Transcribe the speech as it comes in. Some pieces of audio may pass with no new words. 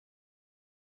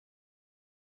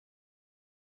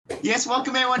Yes,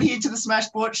 welcome everyone here to the Smash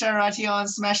Sports Show right here on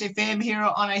Smash FM here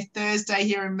on a Thursday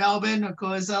here in Melbourne. Of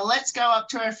course, let's go up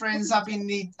to our friends up in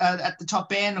the at the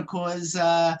top end, of course.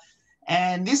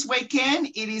 And this weekend,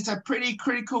 it is a pretty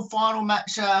critical final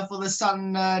match for the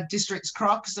Southern District's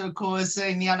Crocs, of course,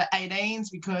 in the under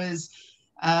 18s because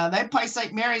they play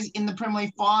St Mary's in the Premier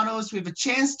League finals. We have a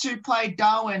chance to play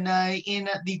Darwin in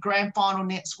the grand final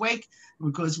next week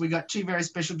because we got two very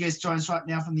special guests joining us right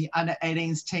now from the under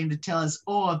 18s team to tell us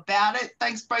all about it.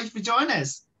 Thanks both for joining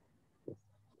us.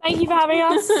 Thank you for having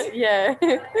us. Yeah.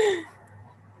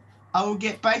 I will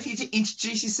get both of you to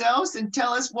introduce yourselves and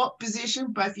tell us what position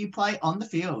both of you play on the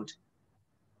field.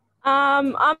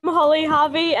 I'm Holly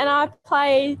Harvey and I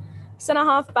play centre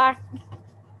half back.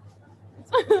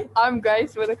 I'm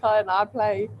Grace Whitaker and I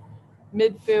play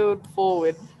midfield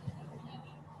forward.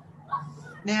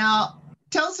 Now,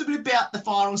 tell us a bit about the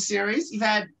final series. You've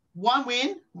had one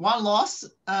win, one loss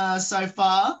so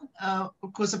far.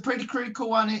 Of course, a pretty critical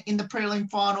one in the prelim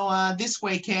final this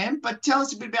weekend. But tell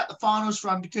us a bit about the finals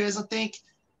run because I think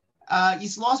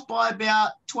you've lost by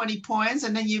about 20 points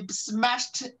and then you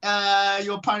smashed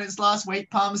your opponents last week,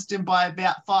 Palmerston, by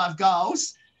about 5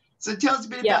 goals. So tell us a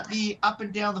bit about the up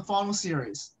and down the final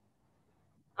series.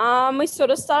 We sort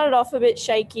of started off a bit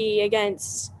shaky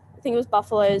against, I think it was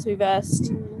Buffaloes we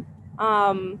versed.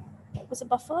 Was it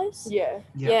Buffaloes? Yeah.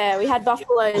 Yeah, we had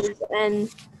Buffaloes and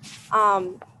it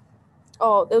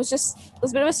was a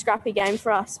bit of a scrappy game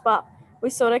for us, but we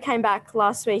sort of came back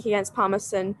last week against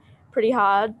Palmerston pretty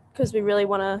hard because we really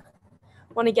want to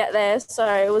get there. So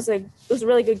it was a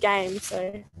really good game.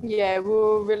 So yeah, we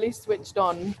were really switched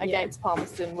on against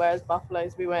Palmerston, whereas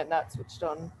Buffaloes we weren't that switched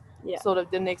on. Yeah. Sort of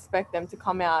didn't expect them to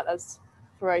come out as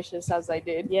ferocious as they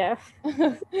did. Yeah.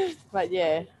 But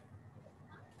yeah.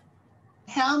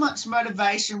 How much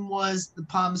motivation was the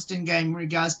Palmerston game in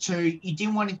regards to you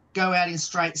didn't want to go out in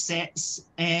straight sets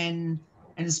and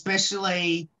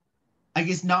especially, I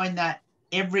guess, knowing that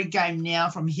every game now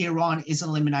from here on is an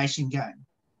elimination game?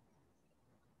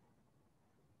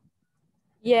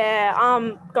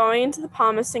 Yeah, going into the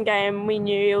Palmerston game, we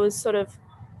knew it was sort of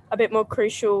a bit more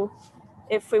crucial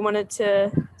if we wanted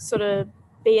to sort of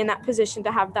be in that position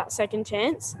to have that second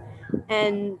chance.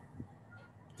 And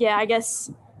yeah, I guess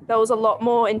there was a lot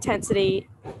more intensity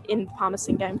in the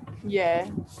Palmerston game. Yeah,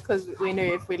 because we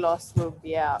knew if we lost, we'll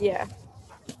be out. Yeah.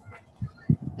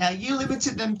 Now, you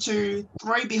limited them to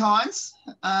 3 behinds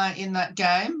in that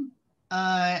game.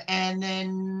 And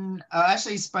then I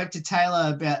actually spoke to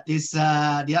Taylor about this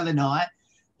the other night.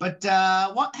 But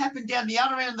what happened down the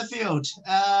other end of the field?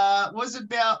 Was it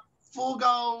about 4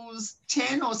 goals,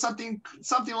 10 or something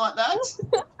like that?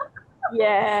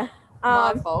 Yeah.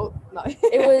 My fault. No.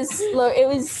 It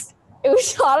was,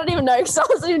 I don't even know because I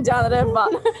wasn't even down there,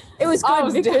 but it was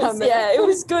good it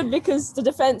was good because the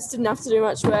defence didn't have to do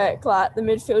much work. Like the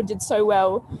midfield did so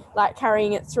well, like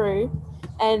carrying it through.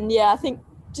 And yeah, I think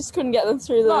just couldn't get them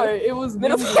through the it was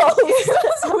middle windy. post.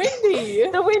 It was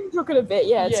windy. The wind took it a bit,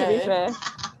 to be fair.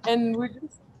 And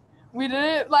we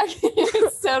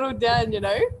didn't settle down,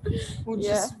 We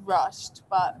just rushed,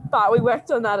 but we worked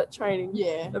on that at training.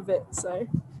 Yeah. A bit, so.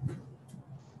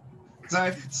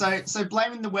 So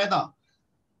blaming the weather.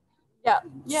 Yeah.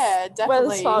 Yeah,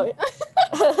 definitely. Weather's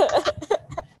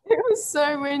It was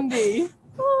so windy.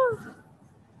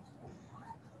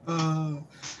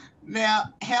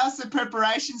 Now, how's the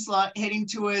preparations like heading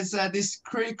towards this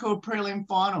critical prelim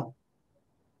final?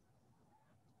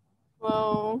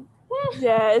 Well,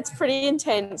 yeah, it's pretty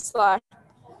intense. Like,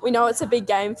 we know it's a big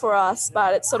game for us,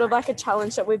 but it's sort of like a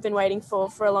challenge that we've been waiting for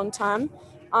a long time.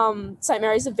 St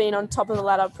Mary's have been on top of the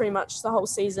ladder pretty much the whole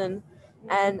season,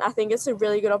 and I think it's a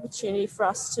really good opportunity for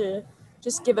us to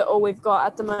just give it all we've got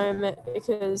at the moment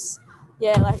because,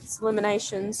 it's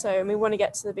elimination, so we want to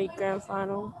get to the big grand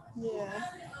final. Yeah.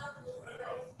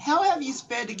 How have you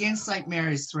fared against St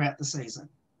Mary's throughout the season?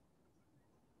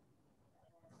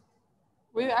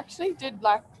 We actually did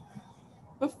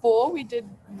before we did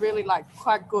really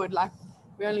quite good.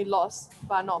 We only lost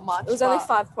by not much. It was only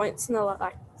 5 points in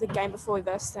the game before we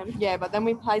versed them. Yeah, but then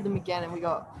we played them again and we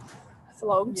got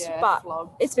flogged. Yeah, but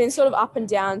flogged. It's been sort of up and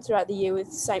down throughout the year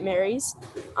with St Mary's.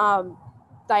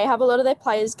 They have a lot of their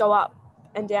players go up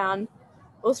and down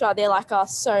all throughout there like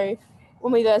us. So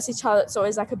when we verse each other, it's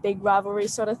always like a big rivalry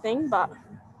sort of thing, but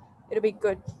it'll be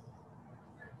good.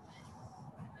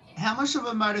 How much of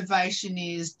a motivation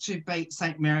is to beat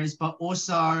St Mary's, but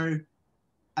also,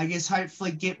 I guess, hopefully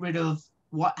get rid of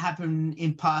what happened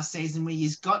in past season where you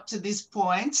got to this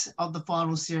point of the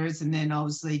final series and then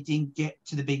obviously didn't get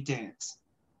to the big dance?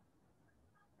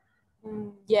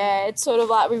 Yeah, it's sort of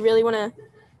like we really want to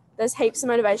 – there's heaps of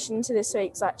motivation to this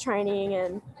week's training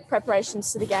and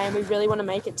preparations to the game. We really want to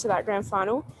make it to that grand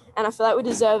final, and I feel like we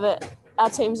deserve it. Our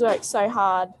teams work so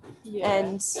hard,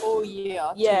 and all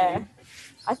year. Yeah, too.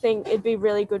 I think it'd be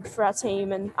really good for our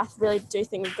team, and I really do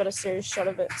think we've got a serious shot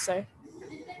of it. So,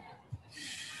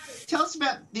 Tell us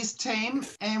about this team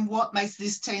and what makes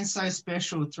this team so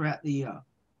special throughout the year.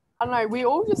 I don't know. We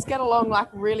all just get along like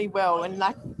really well, and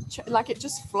like it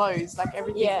just flows. Like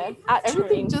everything. yeah, at Everything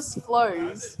training. just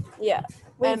flows. Yeah.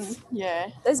 And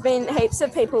yeah. There's been heaps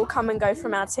of people come and go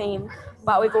from our team,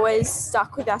 but we've always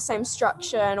stuck with our same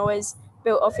structure and always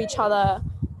built off each other.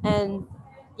 And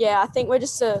yeah, I think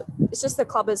it's just the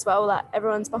club as well, that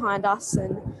everyone's behind us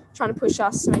and trying to push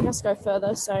us to make us go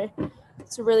further. So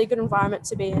it's a really good environment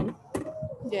to be in.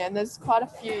 Yeah, and there's quite a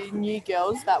few new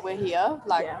girls that were here.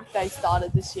 Like they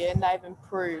started this year and they've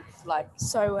improved like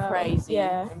so crazy.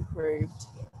 Improved.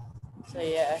 So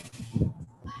yeah.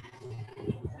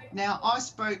 Now, I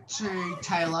spoke to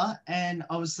Taylor and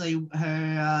obviously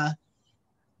her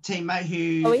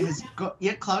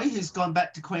teammate Chloe, who's gone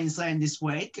back to Queensland this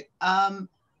week.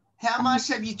 How much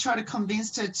have you tried to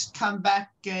convince her to come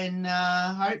back and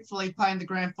hopefully play in the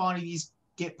grand final if you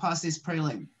get past this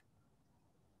prelim?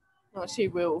 Oh, she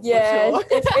will. Yeah, for sure.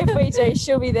 if we do,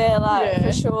 she'll be there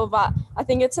for sure. But I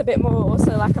think it's a bit more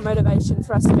also like a motivation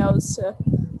for us girls to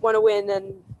want to win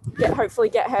and hopefully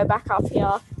get her back up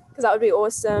here, because that would be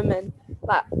awesome. And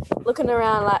like looking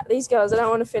around, like these girls, I don't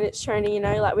want to finish training,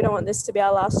 like we don't want this to be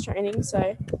our last training.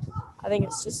 So I think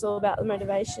it's just all about the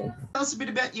motivation. Tell us a bit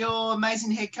about your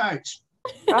amazing head coach.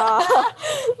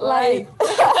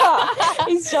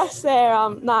 He's just there.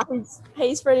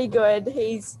 He's pretty good.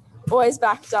 He's always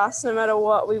backed us no matter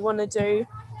what we want to do.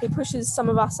 He pushes some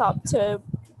of us up to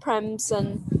prems,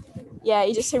 and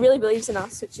he really believes in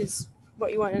us, which is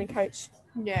what you want in a coach.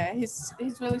 Yeah, he's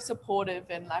really supportive,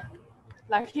 and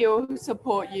like he'll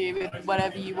support you with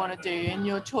whatever you want to do and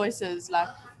your choices. Like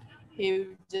he'll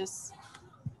just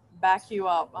back you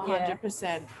up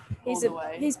 100% all the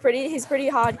way. He's pretty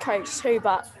hard coach too,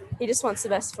 but he just wants the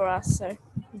best for us. So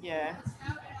yeah.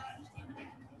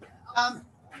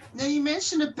 Now, you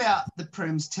mentioned about the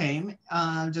Prems team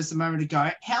just a moment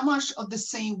ago. How much of the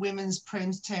senior women's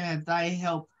Prems team have they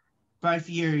helped both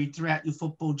you throughout your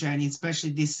football journey, especially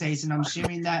this season? I'm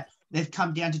assuming that they've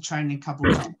come down to training a couple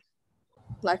of times.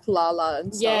 Like Lala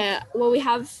and stuff. Yeah, well, we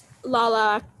have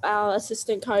Lala, our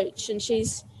assistant coach, and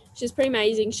she's pretty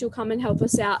amazing. She'll come and help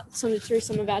us out through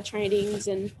some of our trainings,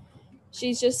 and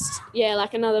she's just,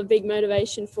 like another big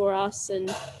motivation for us.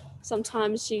 And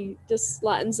sometimes she just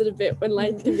lightens it a bit when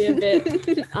Laith can be a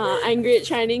bit angry at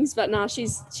trainings, but no,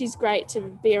 she's great to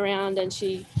be around, and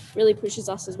she really pushes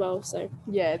us as well. So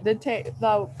yeah,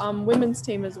 the women's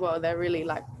team as well, they're really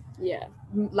like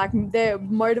they're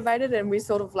motivated, and we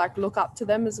sort of like look up to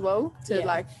them as well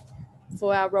to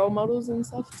for our role models and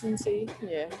stuff, and see.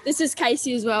 Yeah, this is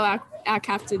Casey as well, our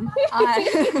captain.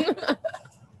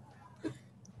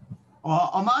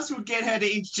 Well, I might as well get her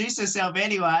to introduce herself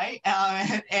anyway.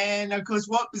 And, of course,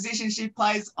 what position she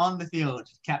plays on the field,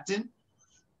 Captain?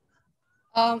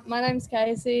 My name's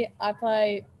Casey. I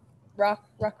play ruck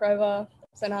rover,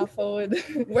 centre half forward.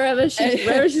 wherever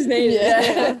she's needed.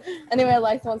 Yeah. Anywhere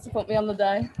Laith wants to put me on the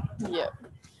day. Yeah.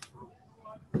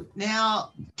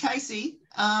 Now, Casey,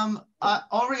 I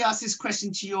already asked this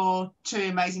question to your two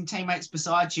amazing teammates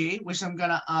beside you, which I'm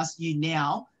going to ask you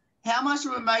now. How much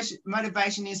of a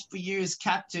motivation is for you as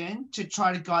captain to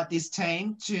try to guide this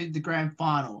team to the grand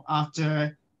final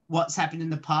after what's happened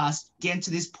in the past, getting to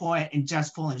this point and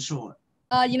just falling short?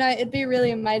 It'd be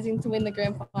really amazing to win the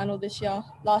grand final this year.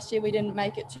 Last year we didn't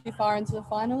make it too far into the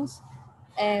finals,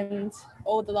 and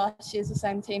all the last years the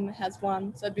same team has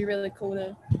won. So it'd be really cool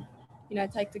to,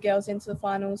 take the girls into the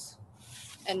finals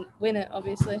and win it,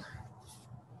 obviously.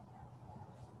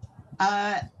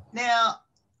 Now,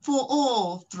 for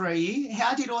all three,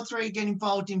 how did all three get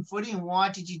involved in footy, and why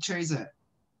did you choose it?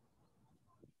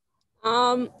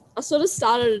 I sort of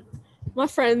started, my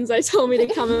friends, they told me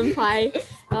to come and play. It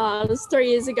was 3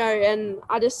 years ago, and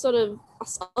I just I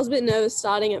was a bit nervous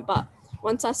starting it, but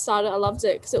once I started, I loved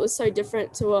it because it was so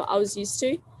different to what I was used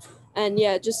to. And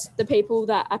just the people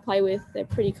that I play with, they're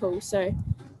pretty cool. So,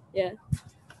 yeah.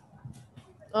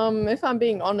 If I'm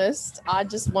being honest, I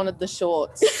just wanted the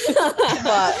shorts.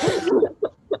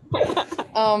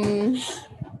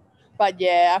 But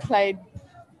yeah,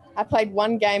 I played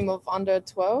one game of under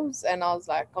 12s, and I was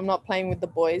like, I'm not playing with the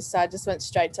boys, so I just went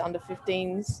straight to under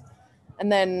 15s,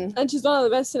 and she's one of the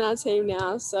best in our team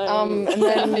now. So and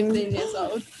then 15 years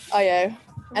old. Oh yeah,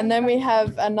 and then we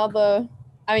have another.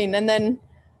 I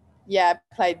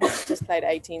played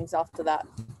 18s after that.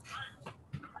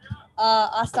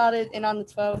 I started in under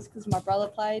 12s because my brother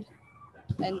played,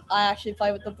 and I actually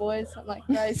play with the boys. I'm like,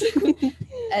 Grace.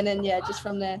 And then, yeah, just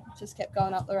from there, just kept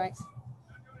going up the ranks.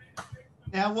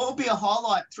 Now, what will be a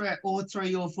highlight throughout all through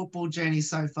your football journey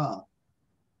so far?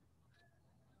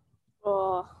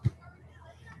 Oh,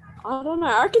 I don't know.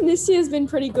 I reckon this year's been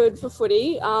pretty good for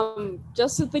footy.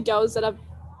 Just with the girls that I've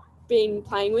been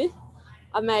playing with,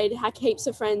 I've made heaps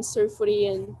of friends through footy,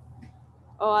 and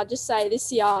I'd just say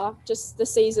this year, just the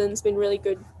season's been really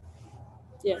good.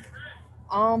 Yeah.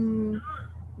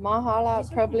 My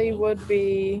highlight probably would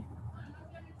be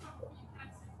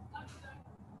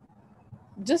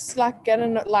just like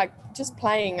just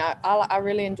playing. I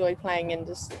really enjoy playing and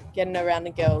just getting around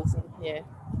the girls, and yeah.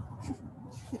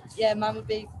 Yeah, mine would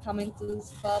be coming to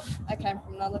this club. I came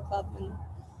from another club, and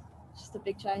just a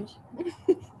big change.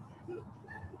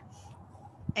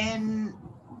 And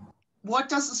what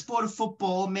does the sport of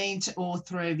football mean to all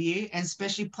three of you, and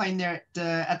especially playing there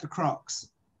at the Crocs?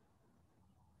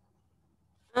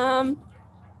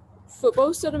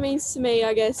 Football sort of means to me,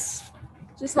 I guess,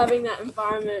 just having that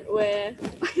environment where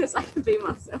I guess I can be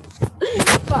myself.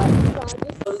 but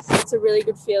it's a really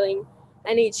good feeling,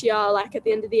 and each year, like at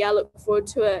the end of the year, I look forward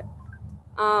to it.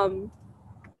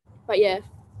 But yeah.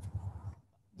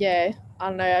 Yeah, I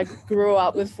don't know. I grew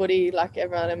up with footy, like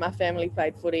everyone in my family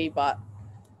played footy, but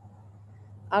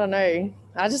I don't know.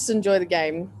 I just enjoy the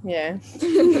game. Yeah.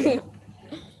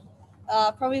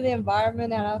 Probably the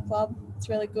environment at our club. It's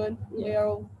really good.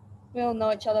 Yeah. We all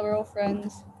know each other. We're all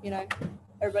friends. You know,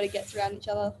 everybody gets around each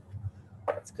other.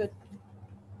 It's good.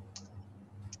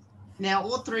 Now,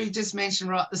 all three just mentioned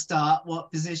right at the start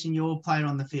what position you all played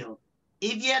on the field.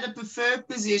 If you had a preferred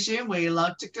position where you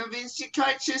like to convince your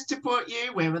coaches to put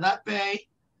you, where would that be?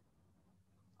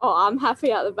 Oh, I'm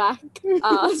happy at the back.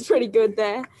 It's pretty good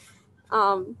there.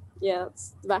 Yeah,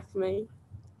 it's the back for me.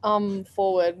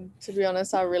 Forward. To be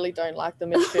honest, I really don't like the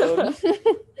midfield.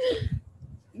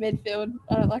 Midfield.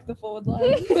 I don't like the forward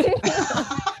line.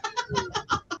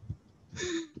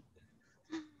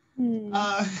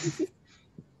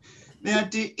 Now,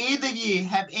 do either of you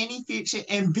have any future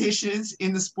ambitions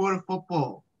in the sport of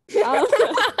football? I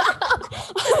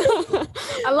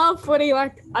love footy,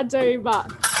 like I do,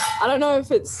 but I don't know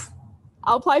if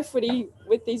I'll play footy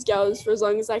with these girls for as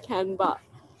long as I can, but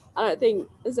I don't think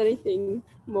there's anything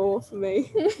more for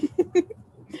me.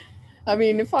 I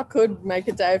mean, if I could make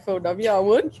it to AFLW, I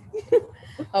would.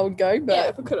 I would go, but... Yeah,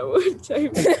 if I could, I would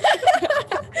too.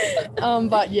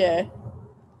 But yeah.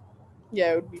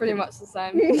 Yeah, it would be pretty much the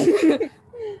same.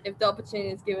 If the opportunity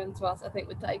is given to us, I think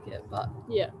we'd take it, but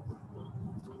yeah.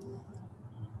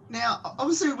 Now,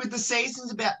 obviously, with the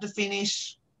season's about to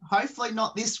finish, hopefully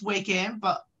not this weekend,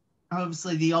 but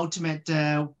obviously the ultimate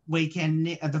weekend,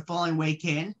 the following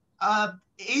weekend. Either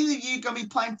of you going to be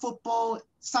playing football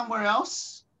somewhere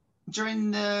else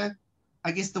during the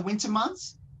winter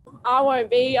months? I won't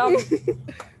be.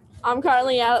 I'm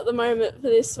currently out at the moment for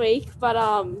this week, but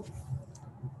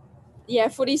yeah,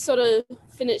 footy sort of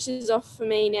finishes off for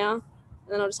me now, and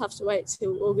then I'll just have to wait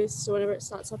till August or whenever it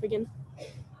starts up again.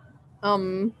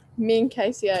 Me and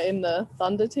Casey are in the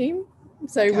Thunder team,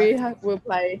 so okay. We'll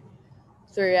play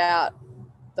throughout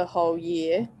the whole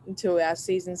year until our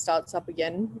season starts up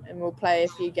again, and we'll play a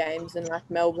few games in like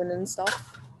Melbourne and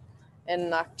stuff, and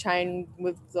like train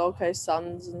with Gold Coast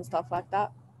Suns and stuff like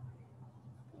that.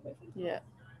 Yeah.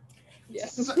 Yeah.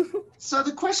 So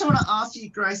the question I want to ask you,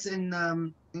 Grace,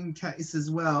 and in case as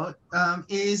well,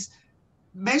 is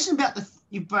mention about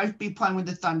you both be playing with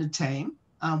the Thunder team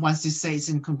once this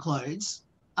season concludes.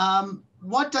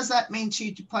 What does that mean to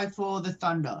you to play for the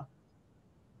Thunder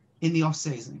in the off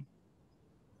season?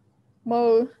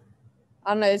 Well,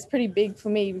 I don't know, it's pretty big for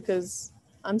me because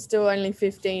I'm still only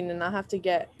 15 and I have to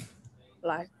get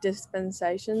like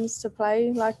dispensations to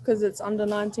play, like because it's under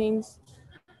 19s.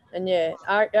 And yeah,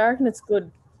 I reckon it's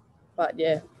good, but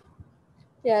yeah.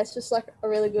 Yeah, it's just like a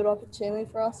really good opportunity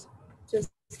for us, just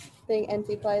being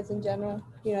NT players in general,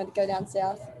 you know, to go down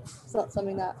south. It's not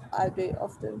something that I do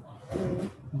often.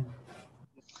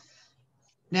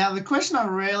 Now, the question I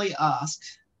really ask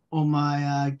all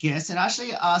my guests, and I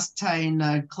actually asked Tay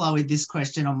and Chloe this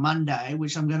question on Monday,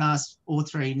 which I'm going to ask all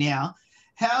three now.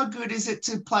 How good is it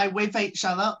to play with each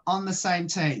other on the same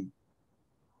team?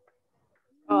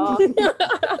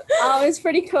 It's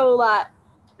pretty cool. Like,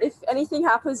 if anything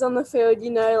happens on the field, you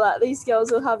know, like these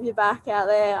girls will have your back out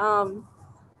there.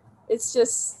 It's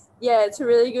just, yeah, it's a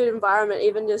really good environment.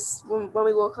 Even just when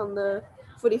we walk on the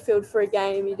footy field for a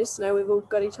game, you just know we've all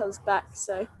got each other's back.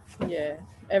 So yeah,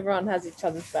 everyone has each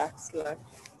other's backs, like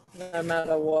no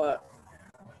matter what.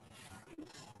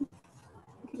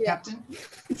 Yeah. Captain.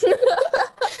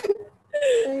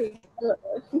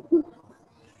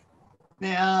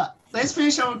 Now, let's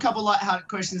finish on a couple light-hearted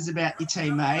questions about your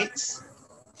teammates.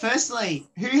 Firstly,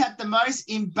 who had the most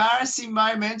embarrassing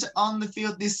moment on the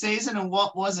field this season and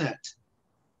what was it?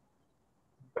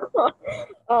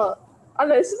 Oh, I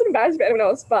know this is embarrassing for anyone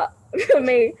else, but for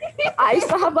me, I used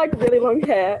to have like really long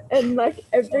hair, and like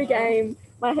every game,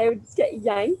 my hair would just get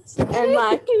yanked, and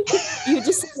like you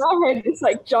just see my head just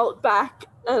like jolt back,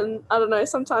 and I don't know.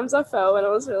 Sometimes I fell, and it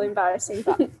was really embarrassing,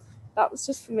 but that was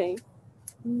just for me.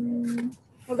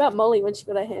 What about Molly when she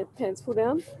got her pants pulled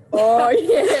down? Oh,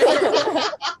 yeah.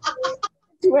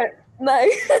 She went, no.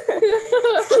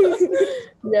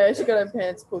 Yeah, she got her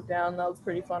pants pulled down. That was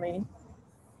pretty funny.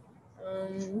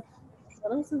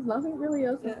 What else is nothing really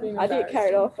else has been I didn't embarrassing. carry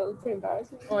it off. It was pretty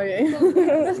embarrassing. Oh, yeah.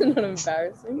 That's not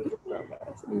embarrassing. It's not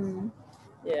embarrassing.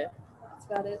 Yeah. That's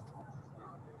about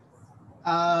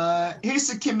it. Who's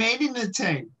the comedian in the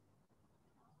team?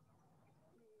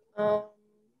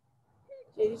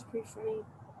 Gigi's pretty funny.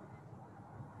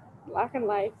 Black and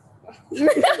life. He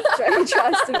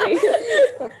tries to be.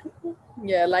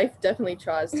 Yeah, Leif definitely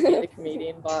tries to be the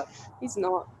comedian, but He's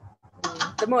not.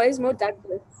 He's more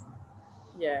dad-less.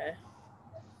 yeah.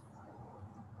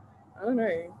 I don't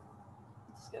know.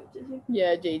 Just go with Gigi.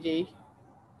 Yeah, Gigi.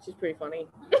 She's pretty funny.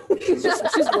 She's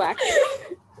whack.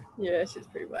 Yeah, she's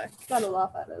pretty whack. Gotta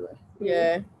laugh at her though.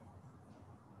 Yeah.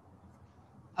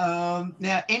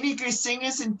 Now, any good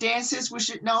singers and dancers we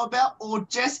should know about or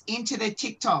just into their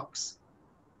TikToks?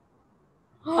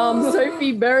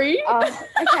 Sophie Berry.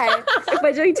 Okay, if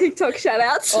we're doing TikTok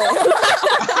shout-outs.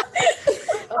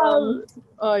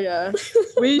 Oh yeah.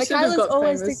 We should have Michaela's got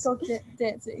always famous. TikTok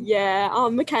dancing. Yeah,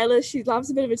 Michaela, she loves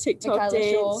a bit of a TikTok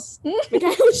Michaela dance.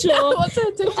 Michaela Shaw. What's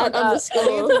her TikTok At at? underscore. I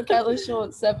think it's Michaela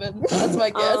Short 7. That's my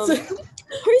guess.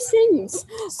 Who sings?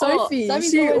 Sophie.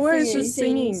 Sophie's She always always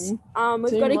singing. just singing.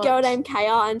 We've Too got a girl much. named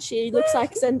Kaya, and she looks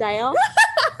like Zendaya,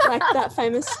 like that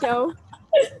famous girl.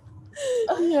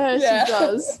 Yeah, Yeah. she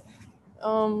does.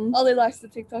 Ollie likes the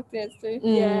TikTok dance too.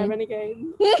 Yeah, Renegade.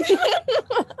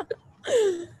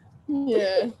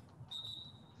 Yeah.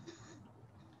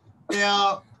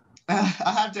 Now, I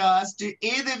have to ask, do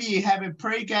either of you have a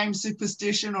pre-game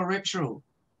superstition or ritual?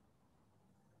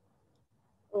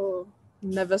 Oh,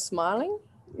 Never smiling?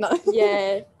 No.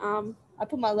 yeah. I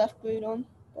put my left boot on,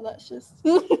 but that's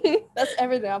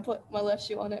everything. I put my left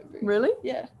shoe on every. Really?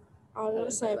 Yeah. I was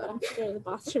gonna say, but I have to go to the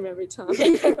bathroom every time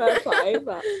I play,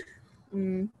 but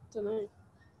Mm. don't know.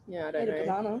 Yeah, I Eat don't a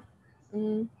know.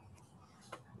 banana.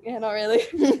 Yeah, not really.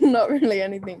 Not really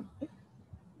anything.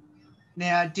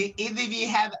 Now, do either of you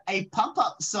have a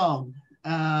pump-up song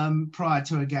prior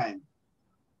to a game?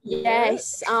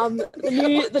 Yes.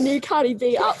 The new Cardi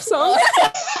B Up song.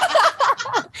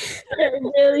 It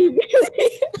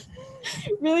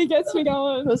really gets me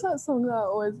going. Was that song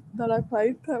that I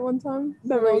played that one time?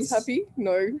 When I was Memories. happy?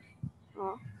 No.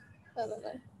 Oh, I don't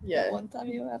know. Yeah. That one time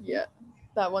you were happy. Yeah.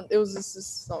 That one. It was just this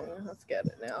song. I forget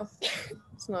it now.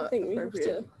 It's I not think we have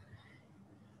appropriate. to.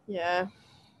 Yeah.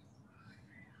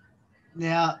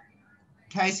 Now,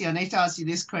 Casey, I need to ask you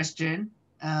this question,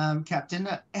 Captain.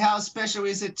 How special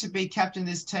is it to be captain of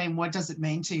this team? What does it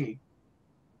mean to you?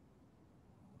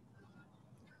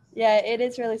 Yeah, it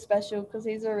is really special because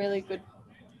he's a really good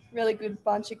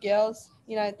bunch of girls.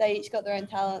 You know, they each got their own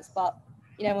talents, but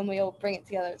you know, when we all bring it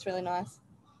together, it's really nice.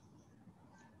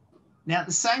 Now,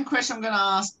 the same question I'm going to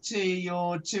ask to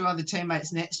your two other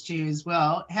teammates next year as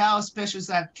well. How special is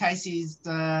that Casey's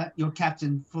your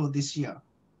captain for this year?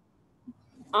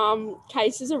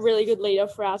 Casey's a really good leader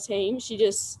for our team.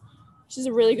 She's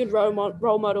a really good role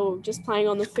model, just playing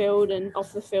on the field and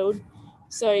off the field.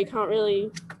 So you can't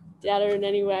really doubt her in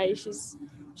any way. She's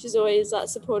always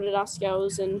supported us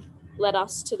girls and led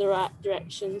us to the right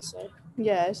direction. So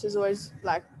Yeah, she's always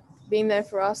been there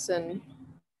for us and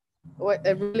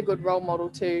a really good role model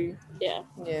too. yeah.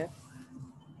 Yeah.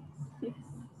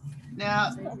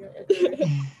 Now,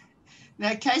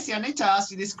 Casey, I need to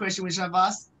ask you this question, which I've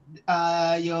asked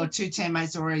your two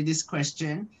teammates already this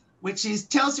question, which is,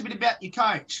 tell us a bit about your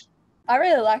coach. I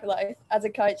really like Lo as a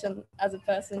coach and as a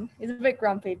person. He's a bit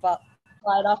grumpy, but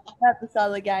fired up at the start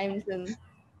of the games, and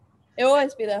he'll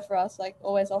always be there for us,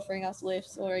 always offering us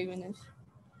lifts, or even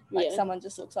if someone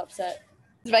just looks upset.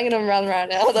 He's making them run right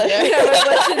now, though.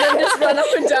 Watching them just run up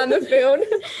and down the field.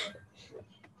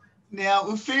 Now,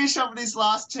 we'll finish up with this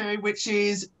last two, which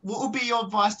is, what would be your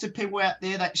advice to people out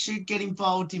there that should get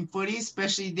involved in footy,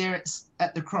 especially there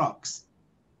at the Crocs?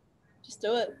 Just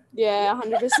do it. Yeah,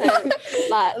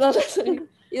 100%.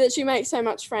 You literally make so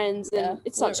much friends, and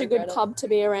it's such a good club to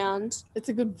be around. It's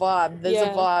a good vibe. There's a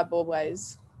vibe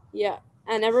always. Yeah,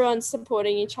 and everyone's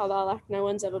supporting each other. No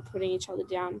one's ever putting each other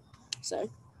down. So,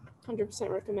 100%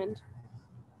 recommend.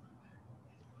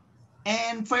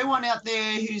 And for everyone out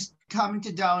there who's coming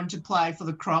to Darwin to play for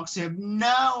the Crocs who have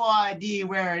no idea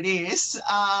where it is,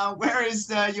 where is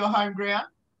your home ground?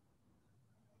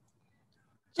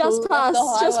 Just past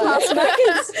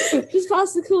Macca's. Just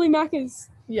past the Coolalinga.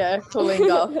 Yeah,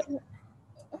 Coolalinga.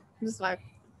 Just like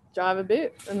drive a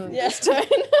bit and just turn.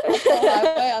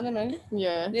 Highway, I don't know.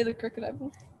 Yeah. Near the cricket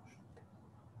oval.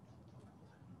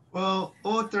 Well,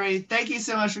 all three, thank you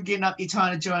so much for getting up your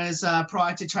time to join us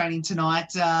prior to training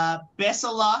tonight. Best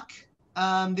of luck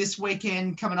this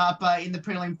weekend coming up in the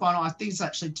prelim final. I think it's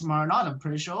actually tomorrow night, I'm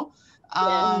pretty sure,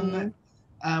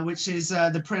 which is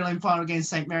the prelim final against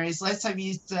St. Mary's. Let's hope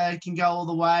you can go all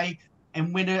the way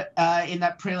and win it in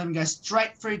that prelim, go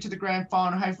straight through to the grand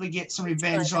final, hopefully get some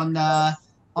revenge on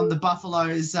the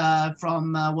Buffaloes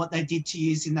from what they did to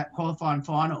you in that qualifying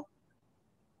final.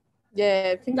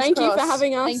 Yeah, thank you for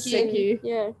having us. Thank you.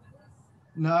 Yeah.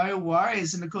 No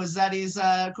worries. And of course, that is,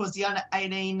 of course, the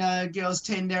under-18 girls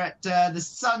tender at the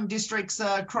Southern District's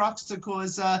Crocs. Of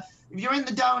course, if you're in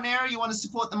the Darwin area, you want to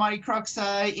support the Mighty Crocs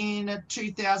in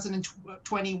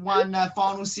 2021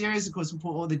 final series. Of course, we'll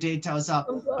put all the details up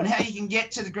on how you can get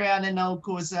to the ground and, of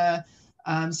course,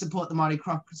 support the Mighty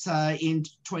Crocs in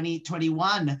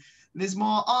 2021. There's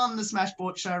more on the Smash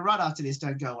Sport Show right after this.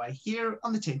 Don't go away here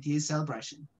on the 10th year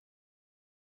celebration.